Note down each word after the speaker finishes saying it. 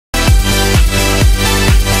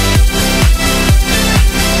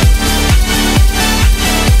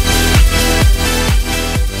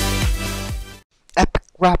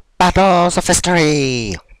Battles of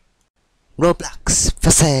History! Roblox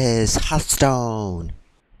vs Hearthstone.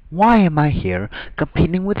 Why am I here,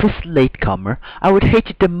 competing with this latecomer? I would hate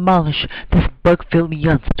to demolish this bug-filled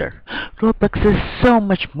youngster. Roblox has so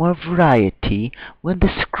much more variety when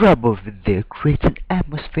the scrub over there creates an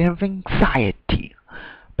atmosphere of anxiety.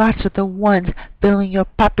 Bots are the ones building your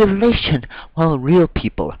population, while real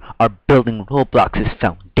people are building Roblox's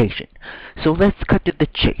foundation. So let's cut to the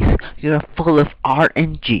chase. You're full of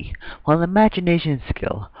RNG, while imagination and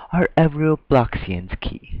skill are every Robloxian's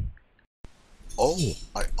key. Oh,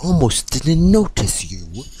 I almost didn't notice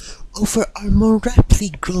you. Over our more rapidly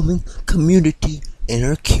growing community in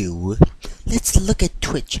our queue. Let's look at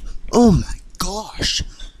Twitch. Oh my gosh,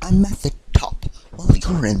 I'm at the top while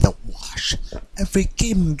you're in the wash. Every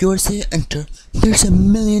game yours to enter, there's a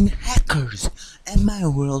million hackers. In my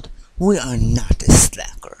world, we are not a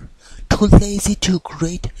slacker. Too lazy to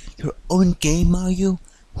create your own game, are you?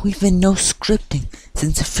 Even no scripting,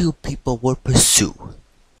 since few people will pursue.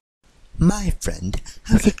 My friend,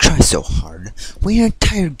 how you try so hard when your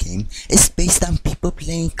entire game is based on people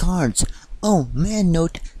playing cards? Oh, may I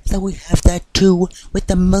note that we have that too with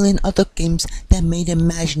a million other games that made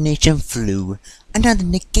imagination flew. Another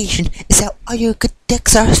negation is that all your good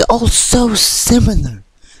decks are all so similar.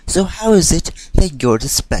 So how is it that yours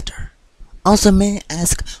is better? Also, may I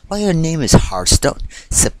ask why your name is Hearthstone?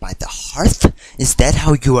 Sit by the hearth? Is that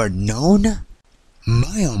how you are known?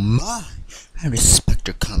 My oh my! I respect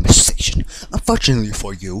your conversation. Unfortunately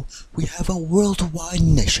for you, we have a worldwide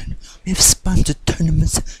nation. We have sponsored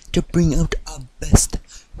tournaments to bring out our best.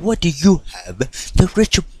 What do you have? The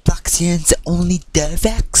rich Robloxians only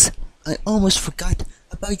DevX? I almost forgot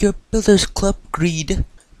about your Builders Club greed.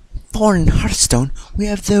 For in Hearthstone, we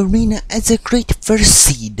have the arena as a great first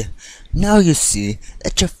seed. Now you see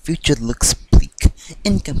that your future looks bleak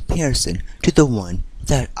in comparison to the one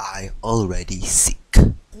that I already seek.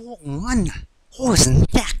 One. Who's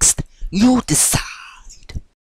next? You decide.